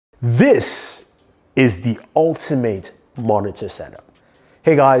This is the ultimate monitor setup.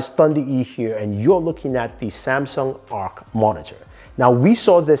 Hey guys, Thunder E here, and you're looking at the Samsung ARK monitor. Now, we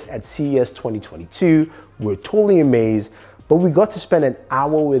saw this at CES 2022. We're totally amazed, but we got to spend an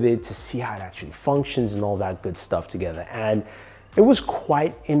hour with it to see how it actually functions and all that good stuff together. And it was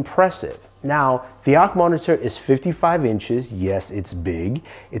quite impressive. Now, the ARK monitor is 55 inches. Yes, it's big.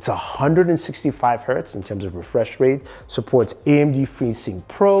 It's 165 Hertz in terms of refresh rate, supports AMD FreeSync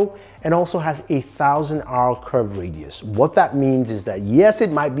Pro, and also has a 1000-hour curve radius. What that means is that, yes,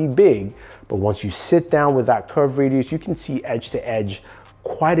 it might be big, but once you sit down with that curve radius, you can see edge to edge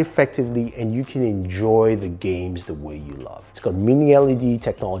quite effectively, and you can enjoy the games the way you love. It's got mini LED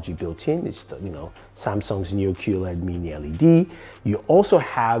technology built in. It's the, Samsung's new QLED mini LED. You also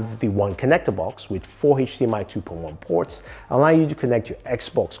have the one connector box with 4 HDMI 2.1 ports, allowing you to connect your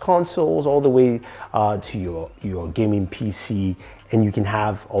Xbox consoles all the way to your gaming PC, and you can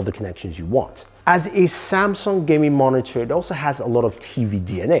have all the connections you want. As a Samsung gaming monitor, it also has a lot of TV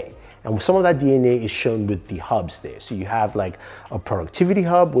DNA. And some of that DNA is shown with the hubs there. So you have like a productivity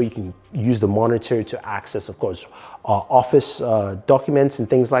hub where you can use the monitor to access, of course, office documents and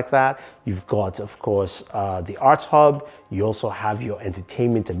things like that. You've got, of course, the arts hub. You also have your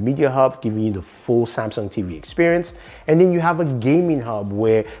entertainment and media hub, giving you the full Samsung TV experience. And then you have a gaming hub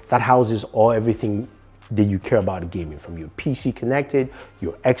where that houses everything that you care about gaming, from your PC connected,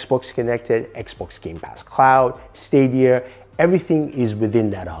 your Xbox connected, Xbox Game Pass Cloud, Stadia, everything is within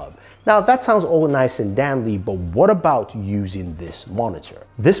that hub. Now, that sounds all nice and dandy, but what about using this monitor?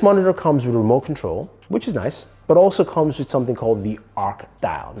 This monitor comes with a remote control, which is nice, but also comes with something called the ARK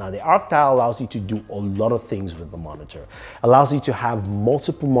dial. Now, the ARK dial allows you to do a lot of things with the monitor. Allows you to have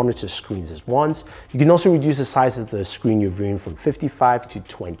multiple monitor screens at once. You can also reduce the size of the screen you're viewing from 55 to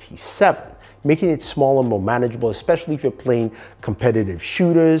 27. Making it smaller, more manageable, especially if you're playing competitive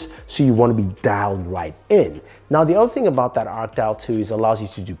shooters, so you want to be dialed right in. Now, the other thing about that ARK dial too is it allows you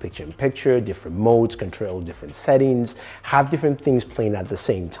to do picture-in-picture, different modes, control different settings, have different things playing at the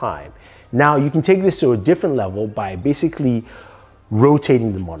same time. Now, you can take this to a different level by basically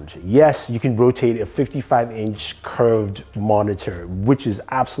rotating the monitor. Yes, you can rotate a 55-inch curved monitor, which is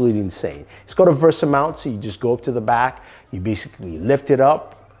absolutely insane. It's got a Versa mount, so you just go up to the back, you basically lift it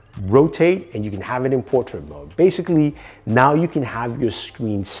up, rotate, and you can have it in portrait mode. Basically, now you can have your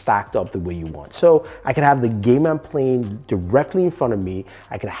screen stacked up the way you want. So I can have the game I'm playing directly in front of me,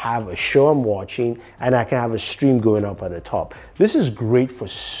 I can have a show I'm watching, and I can have a stream going up at the top. This is great for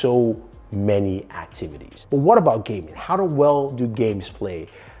so many activities. But what about gaming? How well do games play?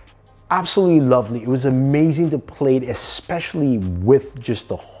 Absolutely lovely. It was amazing to play it, especially with just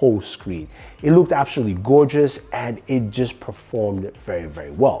the whole screen. It looked absolutely gorgeous, and it just performed very,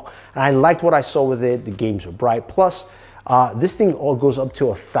 very well. And I liked what I saw with it. The games were bright. Plus, this thing all goes up to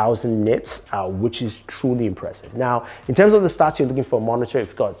 1000 nits, which is truly impressive. Now, in terms of the stats you're looking for a monitor,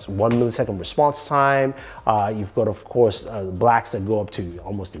 you've got 1 millisecond response time. You've got, of course, blacks that go up to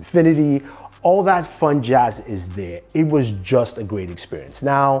almost infinity. All that fun jazz is there. It was just a great experience.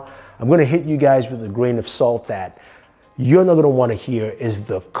 Now, I'm gonna hit you guys with a grain of salt that you're not gonna wanna hear is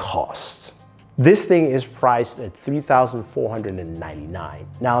the cost. This thing is priced at $3,499.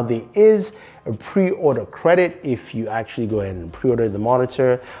 Now, there is a pre-order credit if you actually go ahead and pre-order the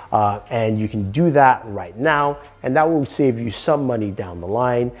monitor, and you can do that right now, and that will save you some money down the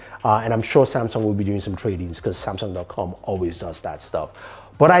line. And I'm sure Samsung will be doing some trade-ins because Samsung.com always does that stuff.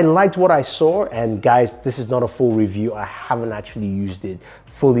 But I liked what I saw, and guys, this is not a full review. I haven't actually used it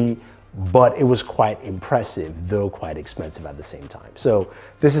fully, but it was quite impressive, though quite expensive at the same time. So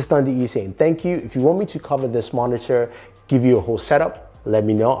this is Thunder E saying thank you. If you want me to cover this monitor, give you a whole setup, let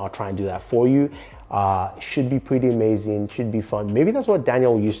me know. I'll try and do that for you. Should be pretty amazing, should be fun. Maybe that's what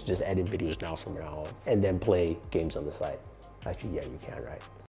Daniel used to just edit videos now from now on and then play games on the side. Actually, yeah, you can, right?